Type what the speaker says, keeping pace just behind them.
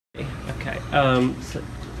Okay.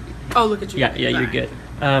 Oh, look at you. Yeah, you're good.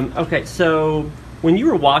 Okay, so when you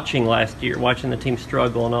were watching last year, watching the team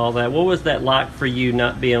struggle and all that, what was that like for you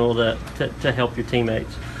not being able to help your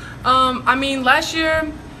teammates? I mean, last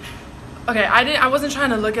year, okay, I wasn't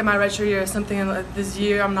trying to look at my redshirt year as something like this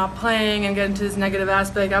year I'm not playing and get into this negative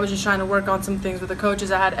aspect. I was just trying to work on some things with the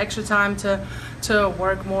coaches. I had extra time to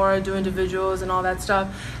work more, do individuals and all that stuff.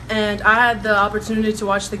 And I had the opportunity to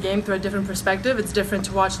watch the game through a different perspective. It's different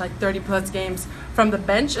to watch like 30-plus games from the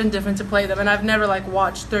bench and different to play them. And I've never like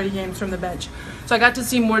watched 30 games from the bench. So I got to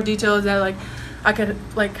see more details that like I could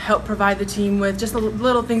like help provide the team with, just the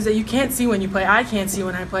little things that you can't see when you play. I can't see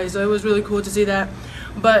when I play. So it was really cool to see that.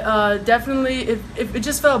 But definitely, if it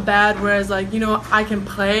just felt bad, whereas, like, you know, I can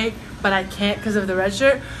play, but I can't because of the red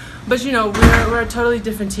shirt. But, you know, we're a totally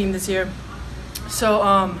different team this year. So,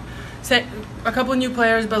 a couple of new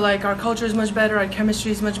players, but, like, our culture is much better, our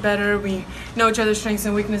chemistry is much better. We know each other's strengths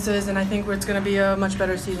and weaknesses, and I think it's going to be a much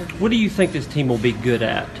better season. What do you think this team will be good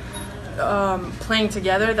at? Playing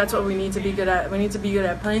together. That's what we need to be good at. We need to be good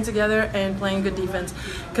at playing together and playing good defense,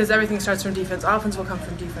 because everything starts from defense. Offense will come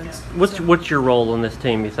from defense. What's your role in this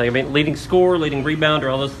team, you think? I mean, leading scorer, leading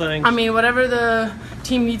rebounder, all those things? I mean, whatever the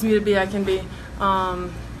team needs me to be, I can be.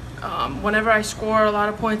 Whenever I score a lot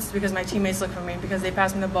of points, it's because my teammates look for me, because they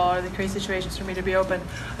pass me the ball or they create situations for me to be open.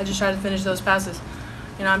 I just try to finish those passes.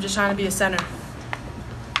 You know, I'm just trying to be a center.